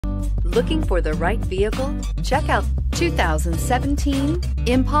Looking for the right vehicle? Check out 2017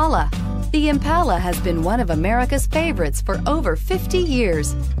 Impala. The Impala has been one of America's favorites for over 50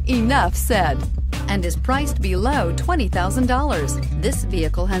 years. Enough said. And is priced below $20,000. This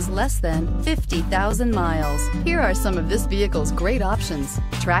vehicle has less than 50,000 miles. Here are some of this vehicle's great options: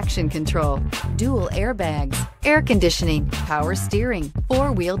 traction control, dual airbags, air conditioning, power steering,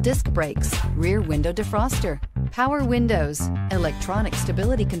 four-wheel disc brakes, rear window defroster, power windows, electronic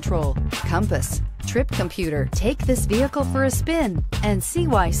stability control, compass, trip computer. Take this vehicle for a spin and see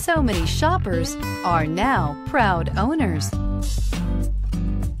why so many shoppers are now proud owners.